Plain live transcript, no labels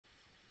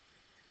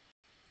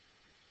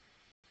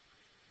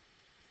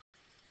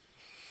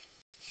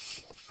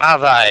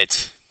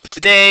Alright,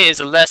 today is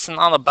a lesson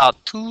all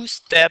about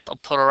two-step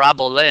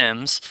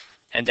problems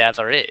and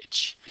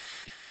average.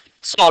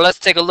 So let's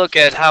take a look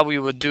at how we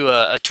would do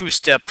a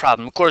two-step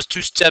problem. Of course,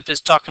 two-step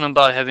is talking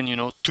about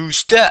having, two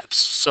steps.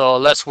 So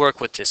let's work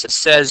with this. It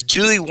says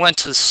Julie went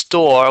to the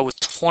store with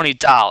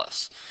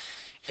 $20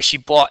 and she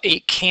bought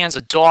 8 cans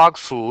of dog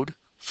food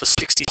for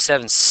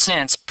 67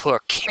 cents per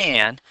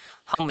can.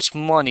 How much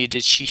money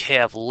did she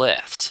have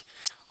left?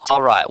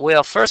 Alright,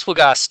 well, first we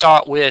got to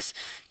start with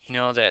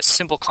that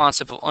simple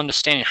concept of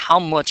understanding how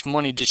much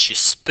money did she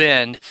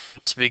spend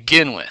to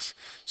begin with.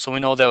 So we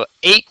know there were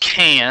 8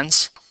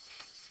 cans,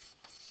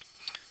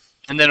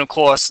 and then of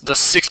course the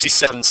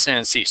 67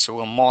 cents each. So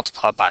we'll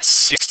multiply by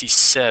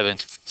 67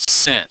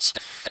 cents.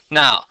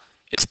 Now,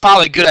 it's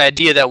probably a good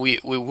idea that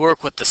we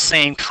work with the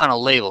same kind of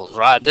labels,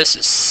 right? This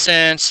is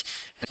cents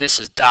and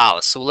this is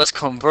dollars. So let's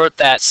convert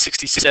that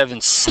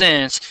 67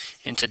 cents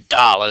into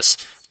dollars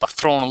by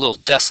throwing a little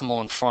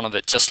decimal in front of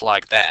it, just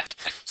like that.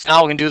 So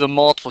now we can do the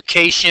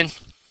multiplication,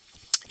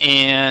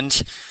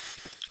 and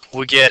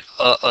we get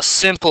a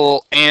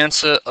simple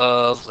answer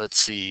of, let's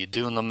see,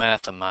 doing the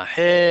math in my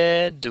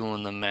head,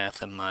 doing the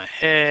math in my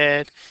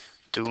head,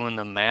 doing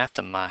the math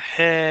in my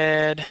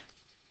head,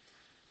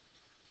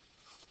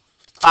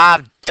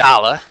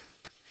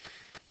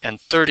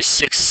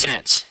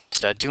 $5.36.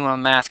 Did I do my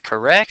math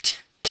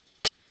correct?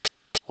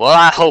 Well,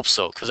 I hope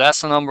so, because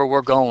that's the number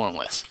we're going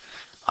with.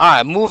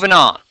 Alright, moving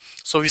on.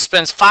 So if you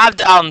spend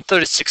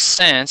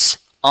 $5.36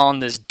 on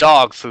this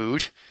dog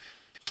food,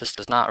 this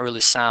does not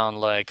really sound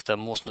like the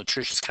most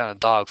nutritious kind of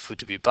dog food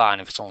to be buying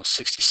if it's only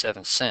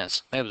 67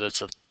 cents. Maybe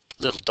that's a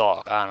little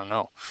dog, I don't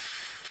know.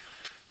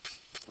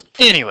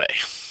 Anyway,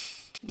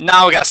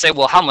 now we gotta say,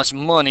 well, how much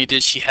money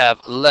did she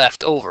have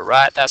left over,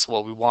 right? That's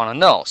what we want to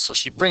know. So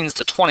she brings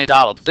the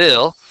 $20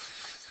 bill,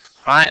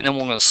 right? And then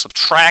we're going to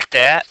subtract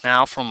that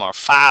now from our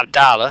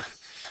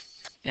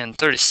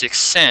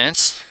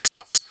 $5.36.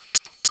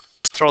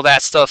 Throw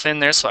that stuff in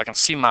there so I can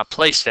see my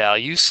place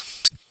values.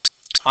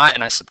 Alright,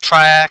 and I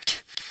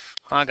subtract.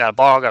 I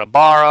gotta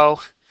borrow.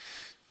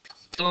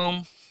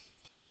 Boom.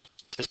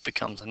 This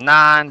becomes a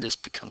 9. This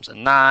becomes a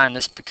 9.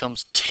 This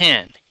becomes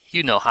 10.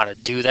 You know how to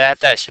do that.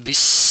 That should be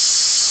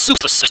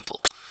super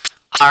simple.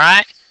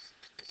 Alright.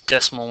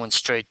 Decimal went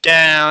straight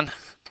down.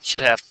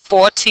 Should have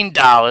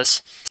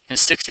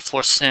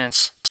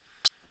 $14.64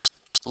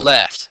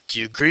 left. Do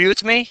you agree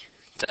with me?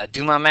 Did I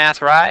do my math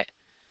right?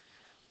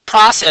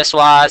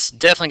 Process-wise,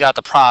 definitely got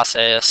the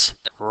process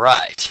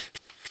right.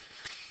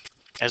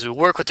 As we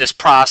work with this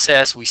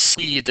process, we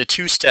see the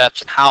 2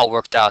 steps and how it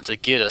worked out to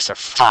get us our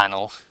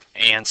final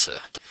answer.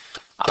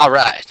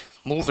 Alright,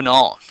 moving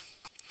on.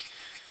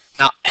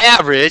 Now,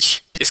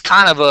 average is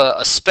kind of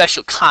a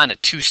special kind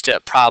of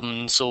 2-step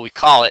problem, so we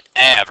call it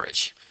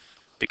average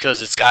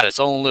because it's got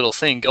its own little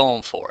thing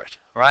going for it,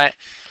 right?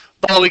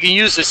 But we can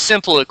use this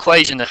simple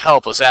equation to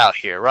help us out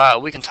here, right?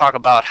 We can talk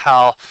about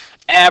how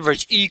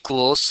average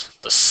equals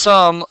the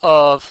sum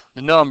of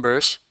the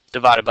numbers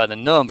divided by the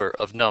number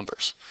of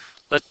numbers.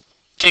 Let's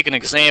take an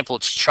example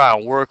to try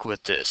and work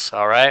with this,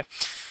 alright?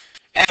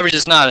 Average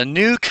is not a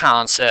new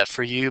concept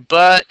for you,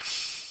 but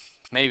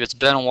maybe it's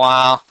been a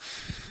while.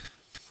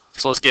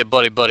 So let's get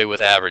buddy-buddy with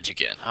average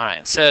again. Alright,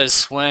 it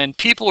says when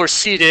people were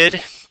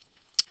seated,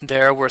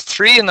 there were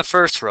 3 in the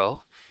first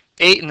row,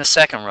 8 in the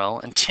second row,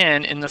 and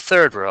 10 in the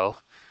third row.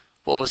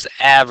 What was the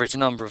average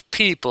number of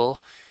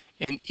people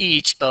in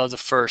each of the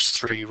first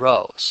 3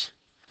 rows?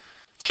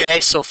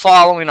 Okay, so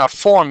following our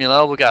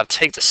formula, we got to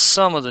take the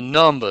sum of the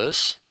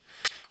numbers.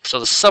 So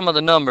the sum of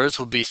the numbers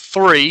would be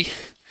 3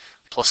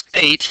 plus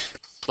 8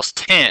 plus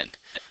 10.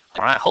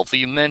 Alright,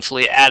 hopefully you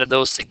mentally added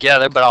those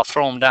together, but I'll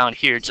throw them down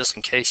here just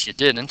in case you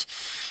didn't.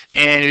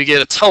 And you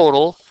get a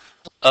total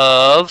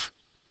of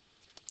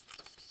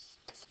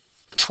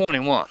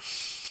 21.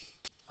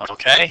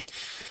 Okay,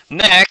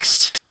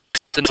 next,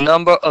 the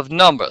number of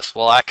numbers.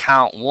 Well, I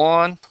count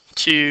 1,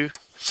 2,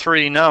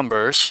 3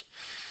 numbers.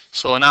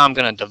 So now I'm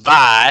going to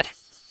divide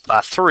by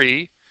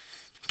 3.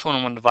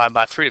 21 divided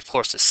by 3, of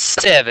course, is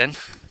 7.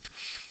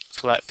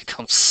 So that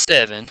becomes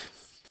 7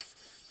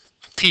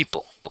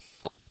 people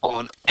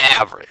on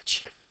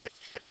average.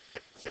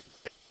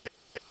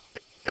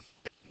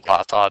 Well,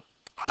 I thought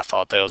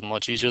that was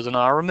much easier than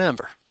I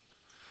remember.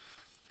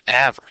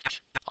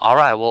 Average. All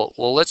right. Well,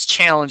 let's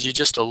challenge you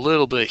just a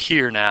little bit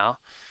here now,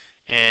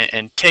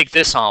 and take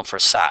this on for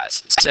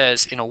size. It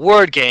says in a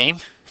word game,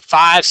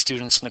 5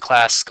 students in the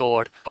class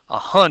scored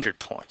 100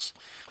 points.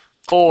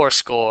 4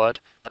 scored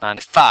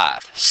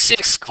 95.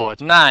 6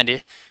 scored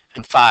 90,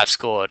 and 5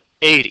 scored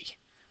 80.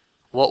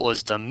 What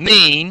was the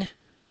mean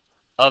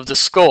of the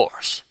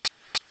scores?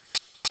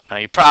 Now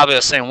you probably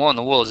are saying, what in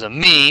the world is a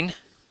mean?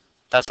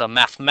 That's a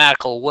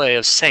mathematical way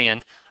of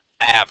saying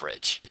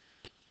average.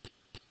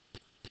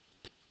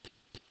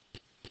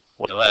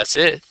 Well, that's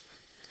it.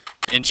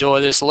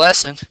 Enjoy this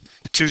lesson.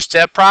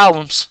 2-step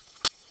problems.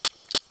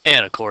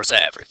 And of course,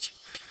 average.